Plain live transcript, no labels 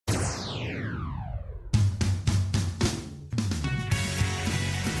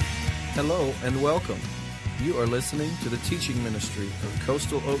Hello and welcome. You are listening to the teaching ministry of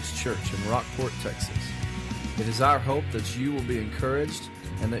Coastal Oaks Church in Rockport, Texas. It is our hope that you will be encouraged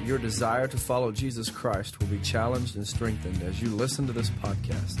and that your desire to follow Jesus Christ will be challenged and strengthened as you listen to this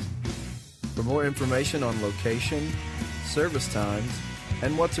podcast. For more information on location, service times,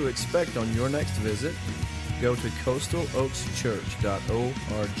 and what to expect on your next visit, go to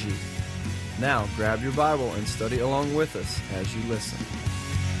coastaloakschurch.org. Now, grab your Bible and study along with us as you listen.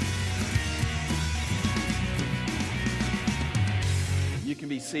 You can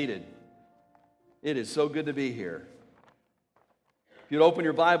be seated. It is so good to be here. If you'd open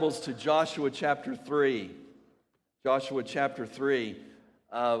your Bibles to Joshua chapter 3. Joshua chapter 3.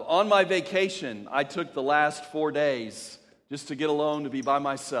 On my vacation, I took the last 4 days just to get alone, to be by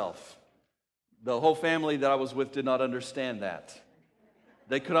myself. The whole family that I was with did not understand that.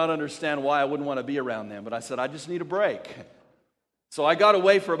 They could not understand why I wouldn't want to be around them, but I said, I just need a break. So I got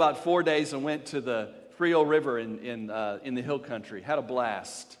away for about 4 days and went to the Frio River in the hill country. Had a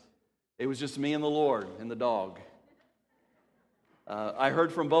blast. It was just me and the Lord and the dog. I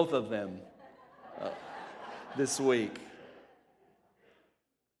heard from both of them this week.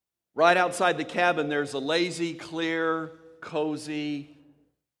 Right outside the cabin, there's a lazy, clear, cozy,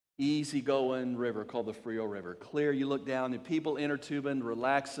 easy-going river called the Frio River. Clear, you look down, and people inner tubing,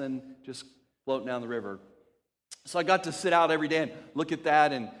 relaxing, just floating down the river. So I got to sit out every day and look at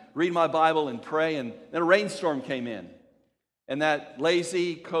that and read my Bible and pray, and then a rainstorm came in. And that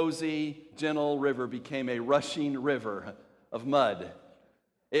lazy, cozy, gentle river became a rushing river of mud.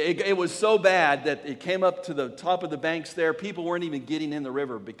 It was so bad that it came up to the top of the banks there. People weren't even getting in the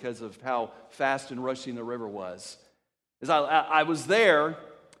river because of how fast and rushing the river was. As I was there,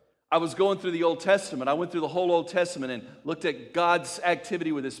 I was going through the Old Testament. I went through the whole Old Testament and looked at God's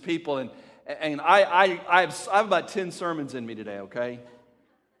activity with His people. And I have about 10 sermons in me today, okay?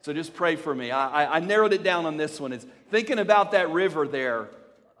 So just pray for me. I narrowed it down on this one. It's thinking about that river there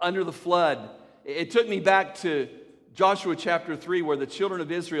under the flood. It took me back to Joshua chapter 3, where the children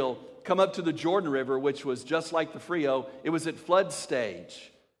of Israel come up to the Jordan River, which was just like the Frio. It was at flood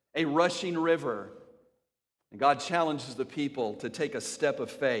stage, a rushing river. And God challenges the people to take a step of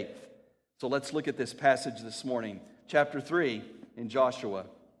faith. So let's look at this passage this morning. Chapter 3 in Joshua.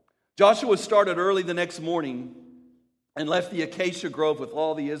 Joshua started early the next morning and left the acacia grove with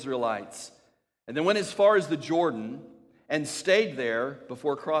all the Israelites, and then went as far as the Jordan and stayed there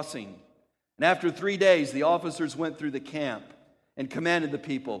before crossing. And after 3 days, the officers went through the camp and commanded the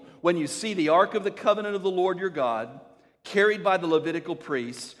people, when you see the ark of the covenant of the Lord your God, carried by the Levitical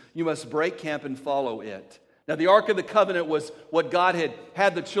priests, you must break camp and follow it. Now, the Ark of the Covenant was what God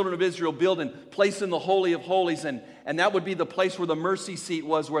had the children of Israel build and place in the Holy of Holies, and that would be the place where the mercy seat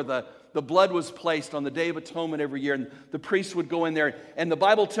was, where the blood was placed on the Day of Atonement every year, and the priests would go in there. And the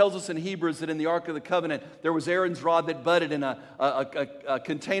Bible tells us in Hebrews that in the Ark of the Covenant, there was Aaron's rod that budded in a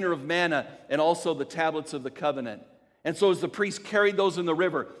container of manna, and also the tablets of the covenant. And so as the priests carried those in the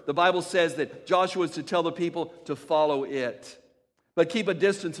river, the Bible says that Joshua was to tell the people to follow it. But keep a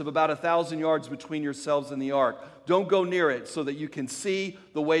distance of about 1,000 yards between yourselves and the ark. Don't go near it so that you can see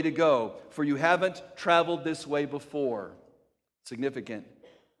the way to go, for you haven't traveled this way before. Significant.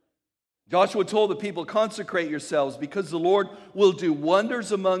 Joshua told the people, consecrate yourselves because the Lord will do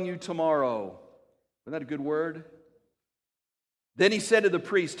wonders among you tomorrow. Isn't that a good word? Then he said to the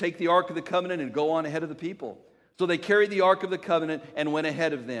priests, take the Ark of the Covenant and go on ahead of the people. So they carried the Ark of the Covenant and went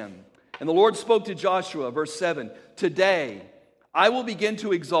ahead of them. And the Lord spoke to Joshua, verse 7, today I will begin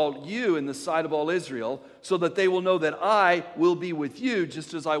to exalt you in the sight of all Israel, so that they will know that I will be with you,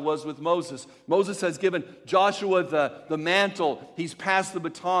 just as I was with Moses. Moses has given Joshua the mantle. He's passed the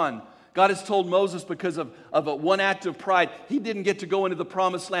baton. God has told Moses, because of one act of pride, he didn't get to go into the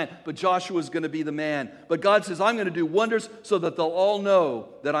promised land, but Joshua is going to be the man. But God says, I'm going to do wonders so that they'll all know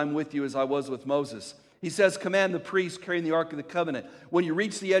that I'm with you as I was with Moses. He says, command the priests carrying the Ark of the Covenant, when you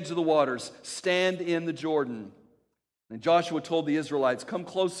reach the edge of the waters, stand in the Jordan. And Joshua told the Israelites, come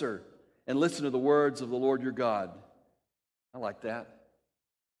closer and listen to the words of the Lord your God. I like that.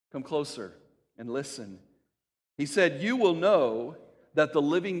 Come closer and listen. He said, you will know that the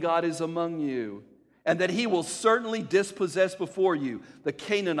living God is among you, and that He will certainly dispossess before you the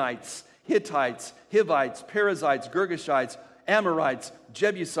Canaanites, Hittites, Hivites, Perizzites, Girgashites, Amorites,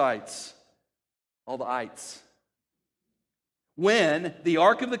 Jebusites, all the ites. When the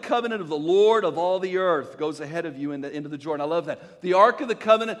Ark of the Covenant of the Lord of all the earth goes ahead of you into the Jordan. I love that. The Ark of the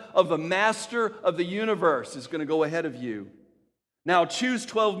Covenant of the Master of the universe is going to go ahead of you. Now choose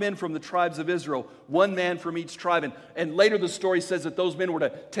 12 men from the tribes of Israel, one man from each tribe. And later the story says that those men were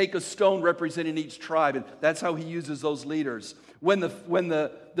to take a stone representing each tribe. And that's how he uses those leaders. When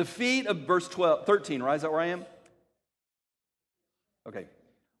the feet of verse 13, right? Is that where I am? Okay.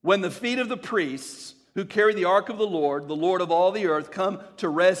 When the feet of the priests who carry the ark of the Lord of all the earth, come to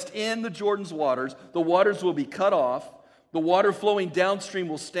rest in the Jordan's waters, the waters will be cut off. The water flowing downstream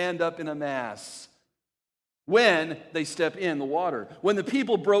will stand up in a mass when they step in the water. When the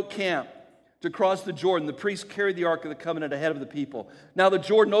people broke camp to cross the Jordan, the priests carried the Ark of the Covenant ahead of the people. Now the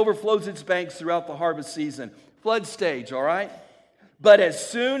Jordan overflows its banks throughout the harvest season. Flood stage, all right? But as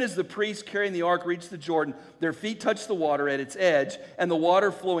soon as the priests carrying the ark reached the Jordan, their feet touched the water at its edge, and the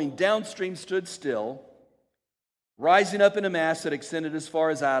water flowing downstream stood still, rising up in a mass that extended as far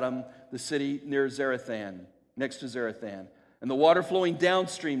as Adam, the city near Zarethan, next to Zarethan. And the water flowing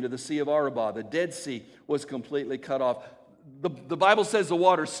downstream to the Sea of Arabah, the Dead Sea, was completely cut off. The Bible says the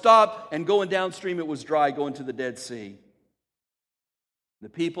water stopped, and going downstream it was dry, going to the Dead Sea. The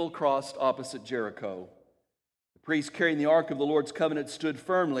people crossed opposite Jericho. The priests carrying the Ark of the Lord's covenant stood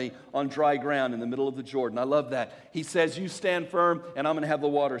firmly on dry ground in the middle of the Jordan. I love that. He says, you stand firm, and I'm going to have the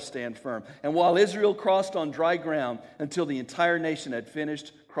water stand firm. And while Israel crossed on dry ground until the entire nation had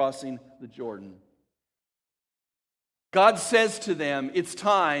finished crossing the Jordan. God says to them, it's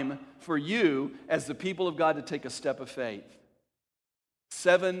time for you as the people of God to take a step of faith.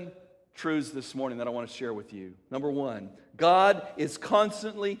 7 truths this morning that I want to share with you. Number 1, God is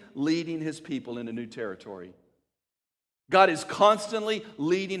constantly leading His people into new territory. God is constantly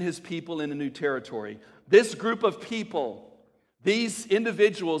leading His people into new territory. This group of people, these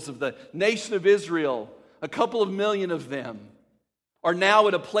individuals of the nation of Israel, a couple of million of them, are now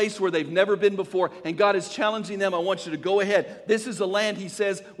at a place where they've never been before, and God is challenging them. I want you to go ahead. This is a land, He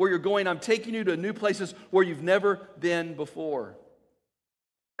says, where you're going. I'm taking you to new places where you've never been before.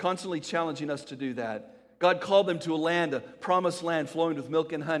 Constantly challenging us to do that. God called them to a land, a promised land flowing with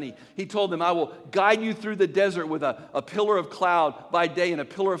milk and honey. He told them, I will guide you through the desert with a pillar of cloud by day and a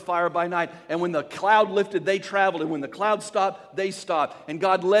pillar of fire by night. And when the cloud lifted, they traveled. And when the cloud stopped, they stopped. And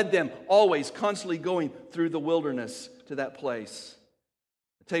God led them always, constantly going through the wilderness to that place.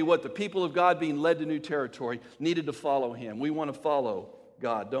 I tell you what, the people of God being led to new territory needed to follow Him. We want to follow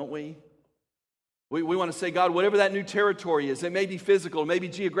God, don't we? We want to say, God, whatever that new territory is, it may be physical, it may be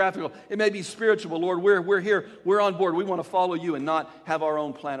geographical, it may be spiritual, but Lord, we're here, we're on board. We want to follow You and not have our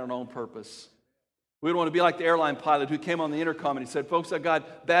own plan, our own purpose. We don't want to be like the airline pilot who came on the intercom and he said, folks, I've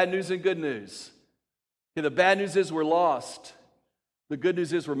got bad news and good news. Okay, the bad news is we're lost. The good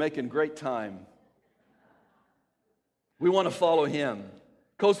news is we're making great time. We want to follow Him.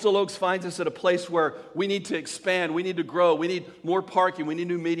 Coastal Oaks finds us at a place where we need to expand, we need to grow, we need more parking, we need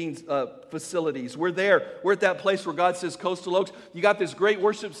new meeting facilities. We're there. We're at that place where God says, Coastal Oaks, you got this great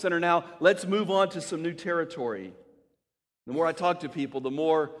worship center now, let's move on to some new territory. The more I talk to people, the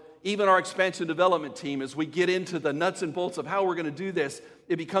more even our expansion development team, as we get into the nuts and bolts of how we're going to do this,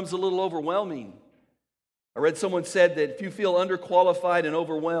 it becomes a little overwhelming. I read someone said that if you feel underqualified and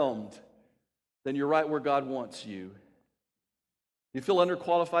overwhelmed, then you're right where God wants you. You feel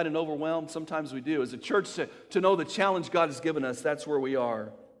underqualified and overwhelmed? Sometimes we do. As a church, to know the challenge God has given us, that's where we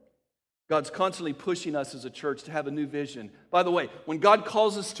are. God's constantly pushing us as a church to have a new vision. By the way, when God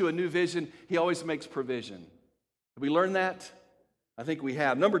calls us to a new vision, He always makes provision. Have we learned that? I think we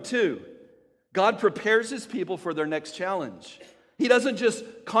have. Number 2, God prepares His people for their next challenge. He doesn't just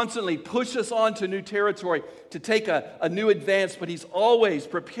constantly push us on to new territory to take a new advance, but He's always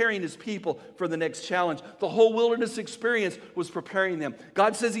preparing His people for the next challenge. The whole wilderness experience was preparing them.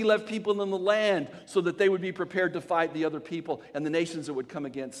 God says He left people in the land so that they would be prepared to fight the other people and the nations that would come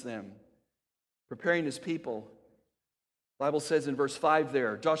against them. Preparing His people. The Bible says in verse 5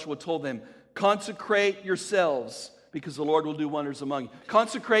 there, Joshua told them, consecrate yourselves because the Lord will do wonders among you.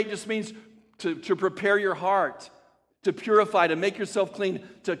 Consecrate just means to prepare your heart, to purify, to make yourself clean,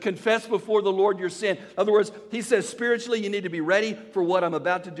 to confess before the Lord your sin. In other words, He says spiritually you need to be ready for what I'm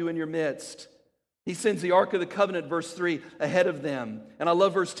about to do in your midst. He sends the Ark of the Covenant, verse 3, ahead of them. And I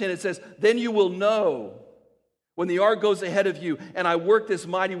love verse 10. It says, then you will know when the Ark goes ahead of you and I work this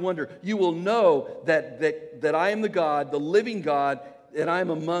mighty wonder, you will know that I am the God, the living God, and I am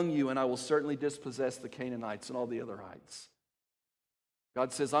among you, and I will certainly dispossess the Canaanites and all the other heights.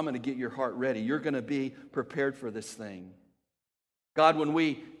 God says, I'm going to get your heart ready. You're going to be prepared for this thing. God, when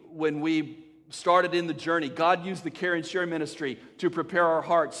we started in the journey, God used the Care and Share ministry to prepare our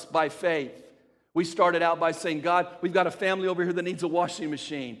hearts by faith. We started out by saying, God, we've got a family over here that needs a washing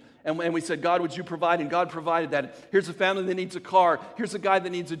machine. And we said, God, would you provide? And God provided that. Here's a family that needs a car. Here's a guy that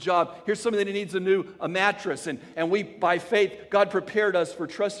needs a job. Here's somebody that needs a mattress. And we, by faith, God prepared us for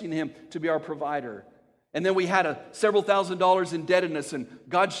trusting Him to be our provider. And then we had several $1,000s indebtedness, and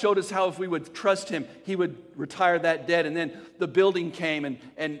God showed us how if we would trust Him, He would retire that debt. And then the building came,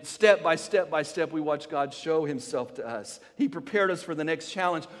 and step by step, we watched God show Himself to us. He prepared us for the next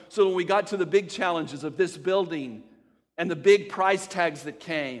challenge. So when we got to the big challenges of this building and the big price tags that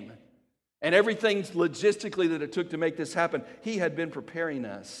came and everything logistically that it took to make this happen, He had been preparing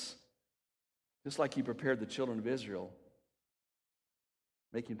us, just like He prepared the children of Israel,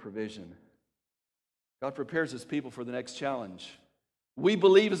 making provision. God prepares His people for the next challenge. We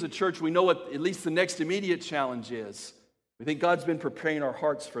believe as a church, we know what at least the next immediate challenge is. We think God's been preparing our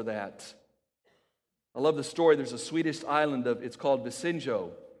hearts for that. I love the story. There's a Swedish island, it's called Visinjo.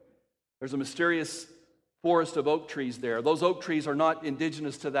 There's a mysterious forest of oak trees there. Those oak trees are not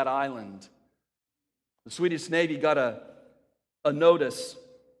indigenous to that island. The Swedish Navy got a notice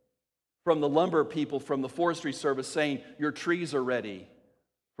from the lumber people from the Forestry Service saying, your trees are ready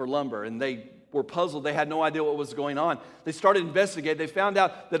for lumber. And they were puzzled. They had no idea what was going on. They started investigating. They found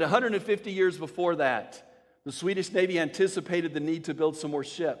out that 150 years before that, the Swedish Navy anticipated the need to build some more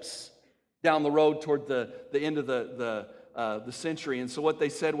ships down the road toward the end of the century. And so what they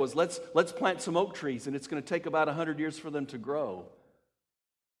said was, let's plant some oak trees, and it's going to take about 100 years for them to grow.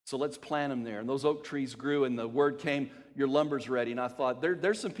 So let's plant them there. And those oak trees grew, and the word came, your lumber's ready. And I thought,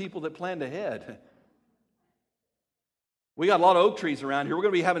 there's some people that planned ahead. We got a lot of oak trees around here. We're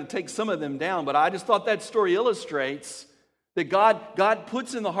going to be having to take some of them down. But I just thought that story illustrates that God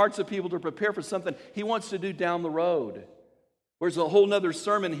puts in the hearts of people to prepare for something He wants to do down the road. There's a whole nother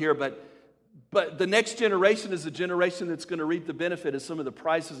sermon here, but the next generation is a generation that's going to reap the benefit of some of the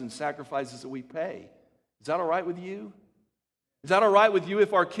prices and sacrifices that we pay. Is that all right with you? Is that all right with you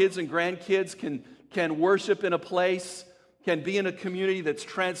if our kids and grandkids can worship in a place, can be in a community that's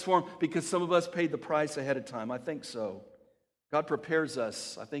transformed because some of us paid the price ahead of time? I think so. God prepares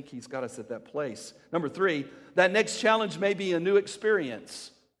us. I think He's got us at that place. Number 3, that next challenge may be a new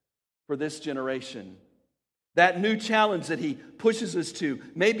experience for this generation. That new challenge that He pushes us to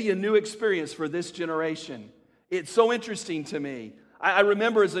may be a new experience for this generation. It's so interesting to me. I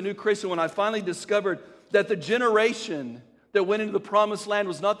remember as a new Christian when I finally discovered that the generation that went into the promised land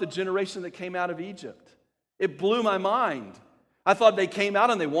was not the generation that came out of Egypt. It blew my mind. I thought they came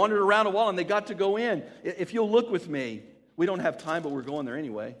out and they wandered around a wall and they got to go in. If you'll look with me, we don't have time, but we're going there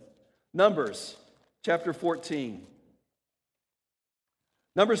anyway. Numbers chapter 14.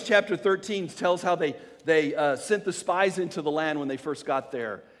 Numbers chapter 13 tells how they sent the spies into the land when they first got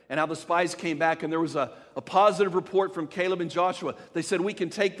there, and how the spies came back, and there was a positive report from Caleb and Joshua. They said, we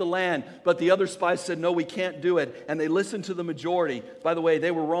can take the land, but the other spies said, no, we can't do it, and they listened to the majority. By the way,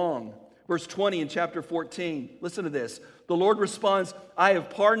 they were wrong. Verse 20 in chapter 14, listen to this. The Lord responds, I have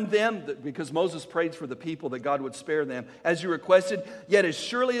pardoned them, because Moses prayed for the people that God would spare them, as you requested. Yet as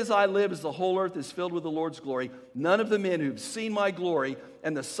surely as I live, as the whole earth is filled with the Lord's glory, none of the men who've seen my glory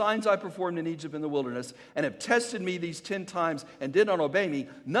and the signs I performed in Egypt in the wilderness, and have tested me these 10 times and did not obey me,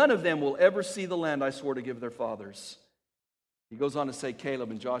 none of them will ever see the land I swore to give their fathers. He goes on to say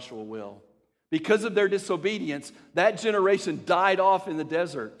Caleb and Joshua will. Because of their disobedience, that generation died off in the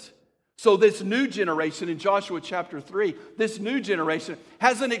desert. So this new generation in Joshua chapter 3, this new generation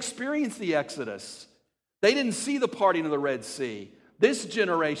hasn't experienced the Exodus. They didn't see the parting of the Red Sea. This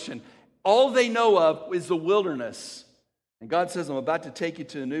generation, all they know of is the wilderness. And God says, I'm about to take you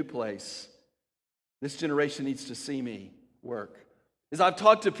to a new place. This generation needs to see me work. As I've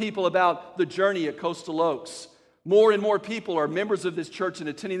talked to people about the journey at Coastal Oaks, more and more people are members of this church and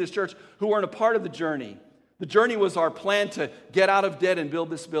attending this church who aren't a part of the journey. The journey was our plan to get out of debt and build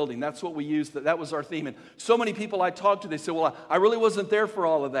this building. That's what we used. That was our theme. And so many people I talked to, they said, well, I really wasn't there for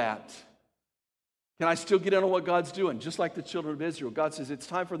all of that. Can I still get in on what God's doing? Just like the children of Israel. God says it's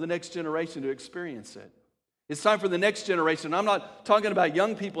time for the next generation to experience it. It's time for the next generation. I'm not talking about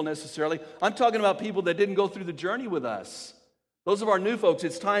young people necessarily. I'm talking about people that didn't go through the journey with us. Those of our new folks,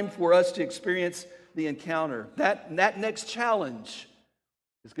 it's time for us to experience the encounter. That next challenge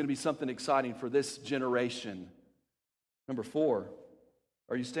is going to be something exciting for this generation. Number 4,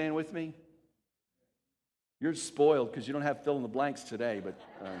 are you staying with me? You're spoiled because you don't have fill in the blanks today. But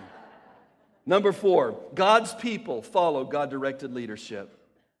number 4, God's people follow God-directed leadership.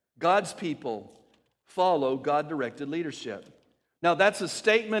 God's people follow God-directed leadership. Now that's a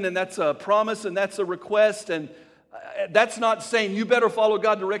statement and that's a promise and that's a request, and that's not saying you better follow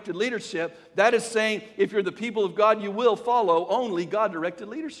God-directed leadership. That is saying if you're the people of God, you will follow only God-directed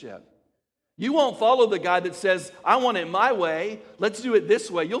leadership. You won't follow the guy that says, I want it my way. Let's do it this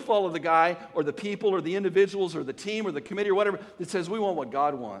way. You'll follow the guy or the people or the individuals or the team or the committee or whatever that says, we want what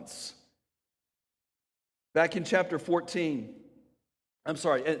God wants. Back in chapter 14,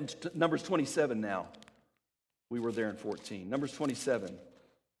 Numbers 27 now. We were there in 14. Numbers 27.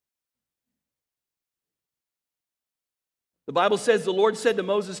 The Bible says, the Lord said to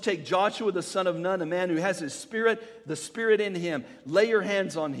Moses, take Joshua the son of Nun, a man who has the Spirit in him. Lay your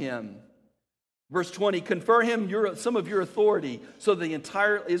hands on him. Verse 20, confer him some of your authority so the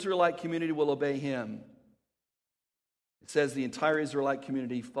entire Israelite community will obey him. It says the entire Israelite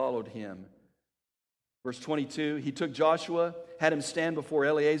community followed him. Verse 22, he took Joshua, had him stand before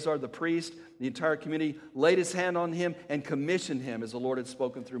Eleazar the priest. The entire community laid his hand on him and commissioned him as the Lord had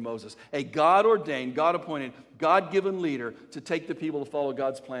spoken through Moses. A God-ordained, God-appointed, God-given leader to take the people to follow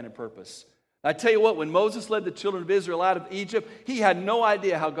God's plan and purpose. I tell you what, when Moses led the children of Israel out of Egypt, he had no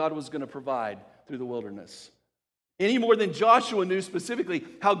idea how God was going to provide through the wilderness. Any more than Joshua knew specifically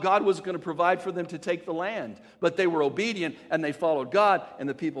how God was going to provide for them to take the land. But they were obedient and they followed God, and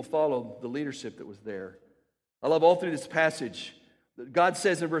the people followed the leadership that was there. I love all through this passage. God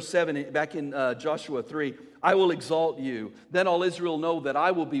says in verse 7, back in Joshua 3, I will exalt you. Then all Israel know that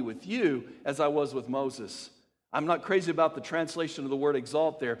I will be with you as I was with Moses. I'm not crazy about the translation of the word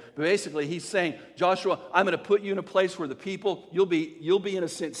exalt there, but basically he's saying, Joshua, I'm going to put you in a place where the people, you'll be in a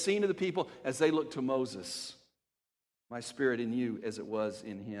sense seen to the people as they look to Moses. My Spirit in you as it was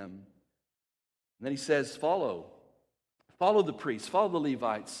in him. And then he says, follow the priests, follow the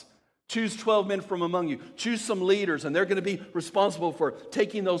Levites. Choose 12 men from among you. Choose some leaders, and they're going to be responsible for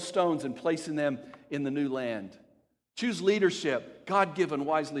taking those stones and placing them in the new land. Choose leadership, God-given,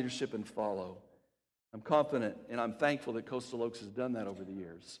 wise leadership, and follow. I'm confident and I'm thankful that Coastal Oaks has done that over the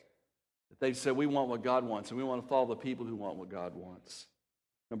years. That they've said, we want what God wants, and we want to follow the people who want what God wants.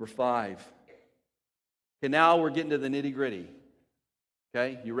 Number 5. Okay, now we're getting to the nitty-gritty.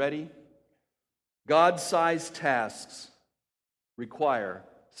 Okay, you ready? God-sized tasks require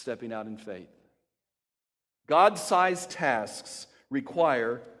stepping out in faith. God-sized tasks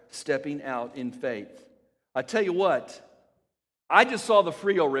require stepping out in faith. I tell you what, I just saw the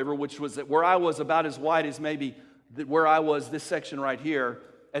Frio River, which was where I was about as wide as maybe where I was, this section right here,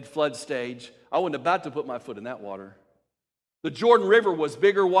 at flood stage. I wasn't about to put my foot in that water. The Jordan River was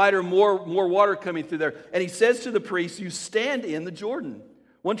bigger, wider, more water coming through there. And he says to the priests, you stand in the Jordan.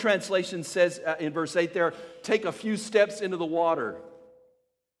 One translation says in verse 8 there, take a few steps into the water.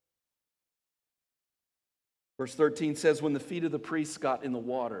 Verse 13 says, when the feet of the priests got in the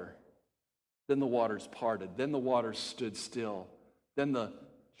water, then the waters parted. Then the waters stood still. Then the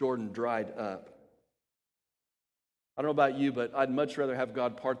Jordan dried up. I don't know about you, but I'd much rather have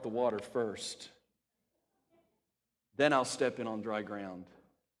God part the water first. Then I'll step in on dry ground.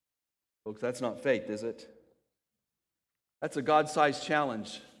 Folks, that's not faith, is it? That's a God-sized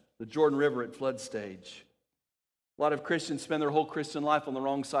challenge. The Jordan River at flood stage. A lot of Christians spend their whole Christian life on the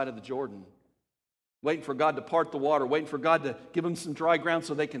wrong side of the Jordan. Waiting for God to part the water, waiting for God to give them some dry ground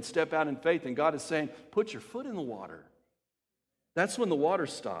so they can step out in faith. And God is saying, put your foot in the water. That's when the water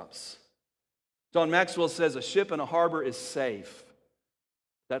stops. John Maxwell says a ship in a harbor is safe.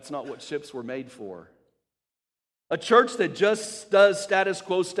 That's not what ships were made for. A church that just does status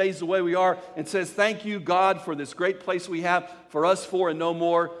quo, stays the way we are, and says, thank you, God, for this great place we have for us four and no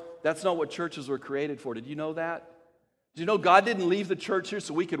more. That's not what churches were created for. Did you know that? Did you know God didn't leave the church here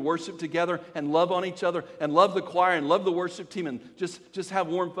so we could worship together and love on each other and love the choir and love the worship team and just have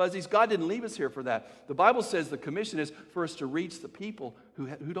warm fuzzies? God didn't leave us here for that. The Bible says the commission is for us to reach the people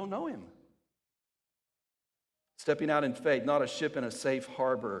who don't know Him. Stepping out in faith, not a ship in a safe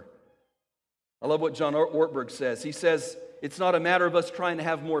harbor. I love what John Ortberg says. He says, it's not a matter of us trying to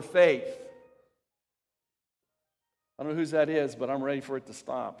have more faith. I don't know whose that is, but I'm ready for it to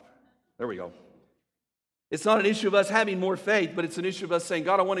stop. There we go. It's not an issue of us having more faith, but it's an issue of us saying,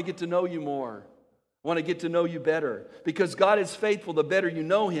 God, I want to get to know you more. I want to get to know you better. Because God is faithful. The better you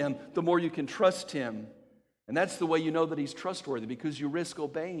know Him, the more you can trust Him. And that's the way you know that He's trustworthy, because you risk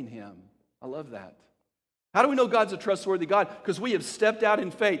obeying Him. I love that. How do we know God's a trustworthy God? Because we have stepped out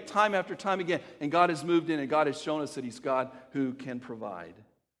in faith time after time again, and God has moved in, and God has shown us that He's God who can provide.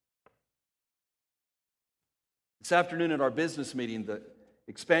 This afternoon at our business meeting, the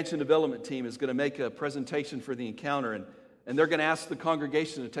Expansion Development team is going to make a presentation for the encounter, and they're going to ask the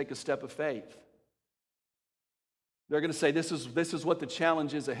congregation to take a step of faith. They're going to say, this is what the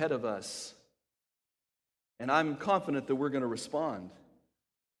challenge is ahead of us. And I'm confident that we're going to respond,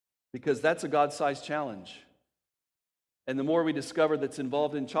 because that's a God-sized challenge. And the more we discover that's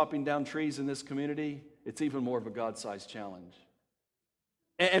involved in chopping down trees in this community, it's even more of a God-sized challenge.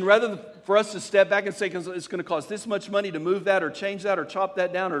 And rather for us to step back and say, because it's going to cost this much money to move that or change that or chop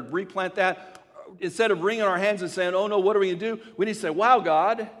that down or replant that, instead of wringing our hands and saying, oh no, what are we going to do? We need to say, wow,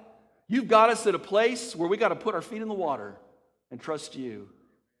 God, you've got us at a place where we got to put our feet in the water and trust you.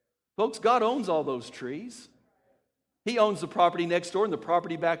 Folks, God owns all those trees. He owns the property next door and the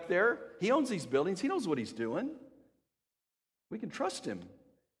property back there. He owns these buildings. He knows what he's doing. We can trust him.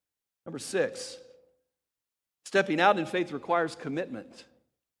 Number 6, stepping out in faith requires commitment.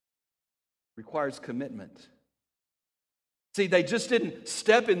 Requires commitment. See, they just didn't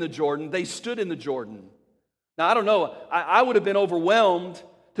step in the Jordan. They stood in the Jordan. Now, I don't know. I would have been overwhelmed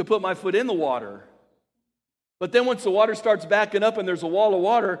to put my foot in the water. But then once the water starts backing up and there's a wall of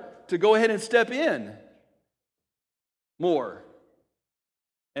water, to go ahead and step in. More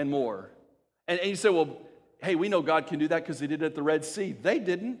and more. And you say, well, hey, we know God can do that because he did it at the Red Sea. They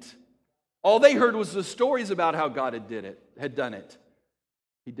didn't. All they heard was the stories about how God had done it.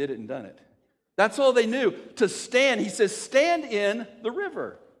 He did it and done it. That's all they knew. To stand, he says, stand in the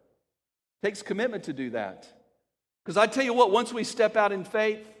river. Takes commitment to do that. Because I tell you what, once we step out in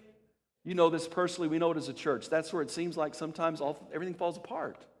faith, you know this personally, we know it as a church. That's where it seems like sometimes everything falls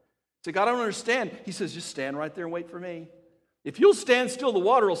apart. Say, God, I don't understand. He says, just stand right there and wait for me. If you'll stand still, the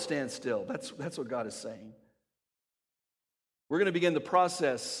water will stand still. That's what God is saying. We're going to begin the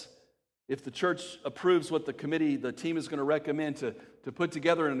process, if the church approves what the team is going to recommend, to put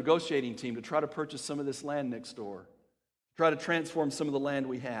together a negotiating team to try to purchase some of this land next door. Try to transform some of the land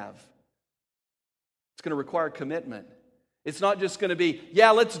we have. It's going to require commitment. It's not just going to be,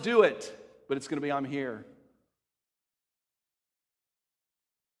 yeah, let's do it, but it's going to be, I'm here.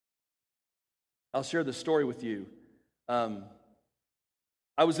 I'll share the story with you.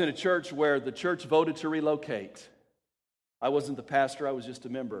 I was in a church where the church voted to relocate. I wasn't the pastor, I was just a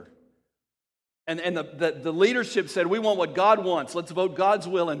member. And the leadership said, we want what God wants. Let's vote God's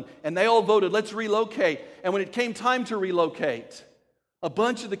will. And they all voted, let's relocate. And when it came time to relocate, a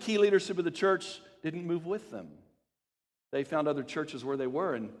bunch of the key leadership of the church didn't move with them. They found other churches where they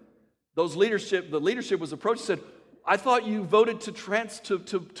were. And the leadership was approached and said, I thought you voted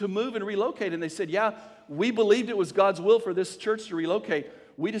to move and relocate. And they said, yeah, we believed it was God's will for this church to relocate.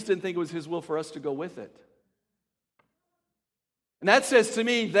 We just didn't think it was his will for us to go with it. And that says to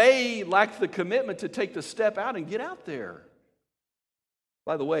me, they lacked the commitment to take the step out and get out there.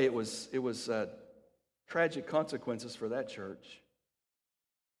 By the way, it was tragic consequences for that church.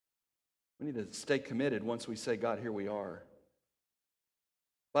 We need to stay committed once we say, God, here we are.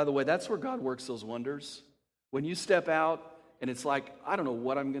 By the way, that's where God works those wonders. When you step out and it's like, I don't know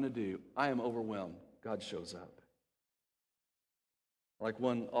what I'm going to do. I am overwhelmed. God shows up. Like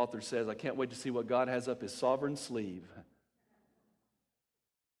one author says, I can't wait to see what God has up his sovereign sleeve.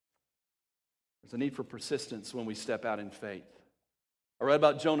 There's a need for persistence when we step out in faith. I read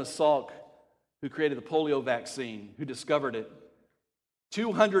about Jonas Salk, who created the polio vaccine, who discovered it.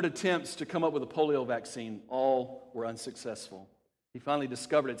 200 attempts to come up with a polio vaccine, all were unsuccessful. He finally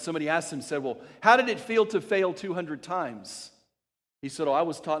discovered it. Somebody asked him, said, well, how did it feel to fail 200 times? He said, I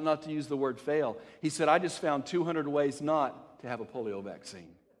was taught not to use the word fail. He said, I just found 200 ways not to have a polio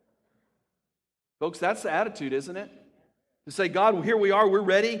vaccine. Folks, that's the attitude, isn't it? To say, God, here we are, we're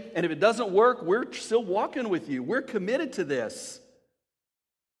ready, and if it doesn't work, we're still walking with you. We're committed to this.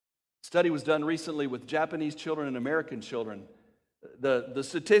 A study was done recently with Japanese children and American children. The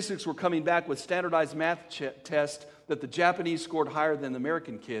statistics were coming back with standardized math tests that the Japanese scored higher than the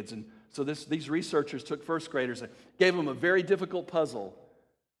American kids. And so these researchers took first graders and gave them a very difficult puzzle.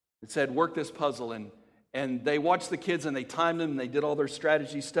 It said, work this puzzle. And they watched the kids and they timed them and they did all their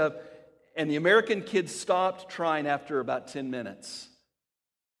strategy stuff. And the American kids stopped trying after about 10 minutes.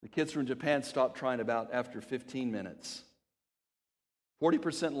 The kids from Japan stopped trying about after 15 minutes.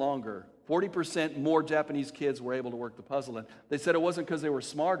 40% longer. 40% more Japanese kids were able to work the puzzle. And they said it wasn't because they were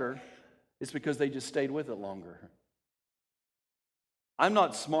smarter. It's because they just stayed with it longer. I'm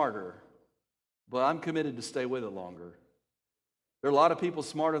not smarter, but I'm committed to stay with it longer. There are a lot of people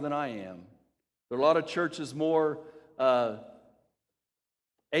smarter than I am. There are a lot of churches more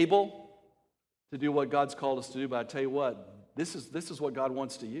able to do what God's called us to do, but I tell you what, this is what God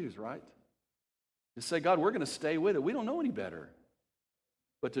wants to use, right? To say, God, we're going to stay with it. We don't know any better,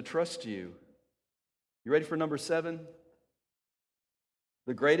 but to trust you. You ready for number 7?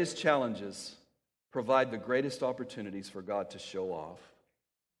 The greatest challenges provide the greatest opportunities for God to show off.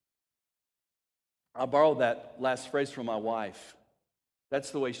 I borrowed that last phrase from my wife.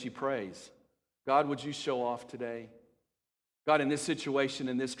 That's the way she prays. God, would you show off today? God, in this situation,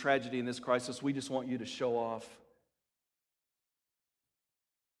 in this tragedy, in this crisis, we just want you to show off.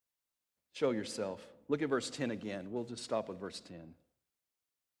 Show yourself. Look at verse 10 again. We'll just stop with verse 10.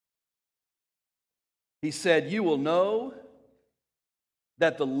 He said, you will know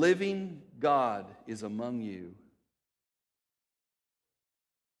that the living God is among you.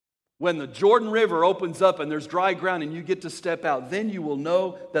 When the Jordan River opens up and there's dry ground and you get to step out, then you will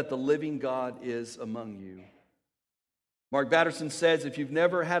know that the living God is among you. Mark Batterson says, if you've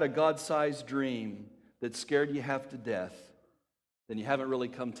never had a God-sized dream that scared you half to death, then you haven't really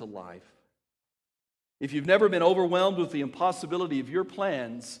come to life. If you've never been overwhelmed with the impossibility of your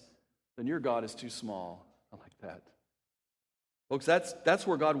plans, then your God is too small. I like that. Folks, that's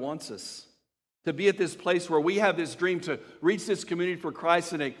where God wants us. To be at this place where we have this dream to reach this community for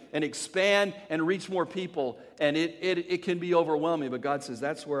Christ and expand and reach more people. And it can be overwhelming, but God says,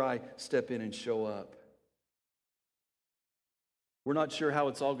 that's where I step in and show up. We're not sure how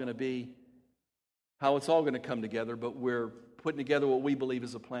it's all going to be, how it's all going to come together, but we're putting together what we believe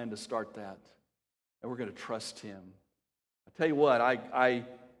is a plan to start that. And we're going to trust Him. I tell you what,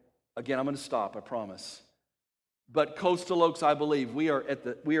 again, I'm going to stop, I promise. But Coastal Oaks, I believe, we are at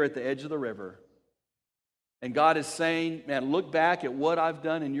the edge of the river. And God is saying, man, look back at what I've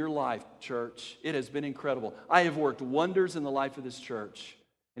done in your life, church. It has been incredible. I have worked wonders in the life of this church.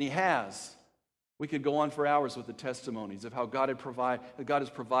 And He has. We could go on for hours with the testimonies of how God has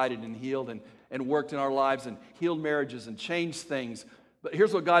provided and healed and worked in our lives and healed marriages and changed things. But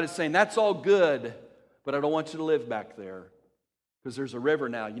here's what God is saying. That's all good, but I don't want you to live back there. Because there's a river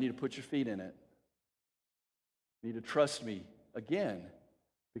now. You need to put your feet in it. You need to trust me again,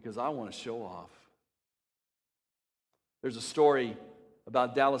 because I want to show off. There's a story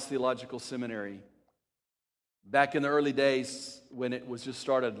about Dallas Theological Seminary. Back in the early days when it was just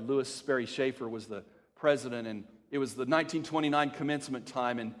started, Lewis Sperry Schaefer was the president, and it was the 1929 commencement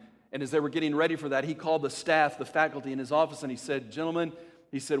time. And as they were getting ready for that, he called the staff, the faculty in his office, and he said, gentlemen,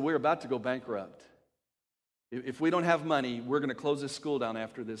 he said, we're about to go bankrupt. If we don't have money, we're going to close this school down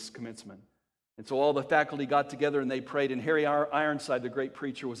after this commencement. And so all the faculty got together and they prayed, and Harry Ironside, the great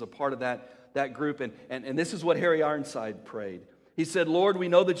preacher, was a part of that group. And this is what Harry Ironside prayed. He said, Lord, we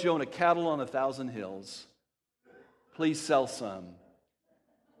know that you own a cattle on 1,000 hills. Please sell some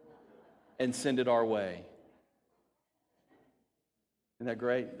and send it our way. Isn't that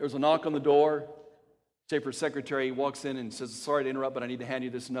great? There's a knock on the door. Schaefer's secretary walks in and says, sorry to interrupt, but I need to hand you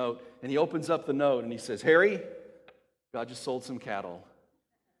this note. And he opens up the note and he says, Harry, God just sold some cattle.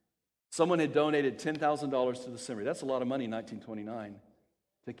 Someone had donated $10,000 to the seminary. That's a lot of money in 1929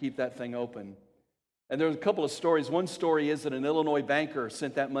 to keep that thing open. And there's a couple of stories. One story is that an Illinois banker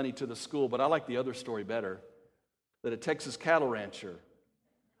sent that money to the school, but I like the other story better, that a Texas cattle rancher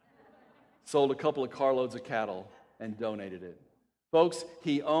sold a couple of carloads of cattle and donated it. Folks,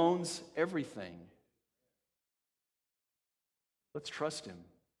 He owns everything. Let's trust Him.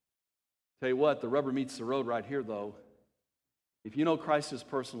 Tell you what, the rubber meets the road right here, though. If you know Christ as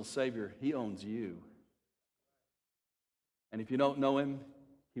personal Savior, He owns you. And if you don't know Him,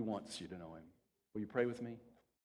 He wants you to know Him. Will you pray with me?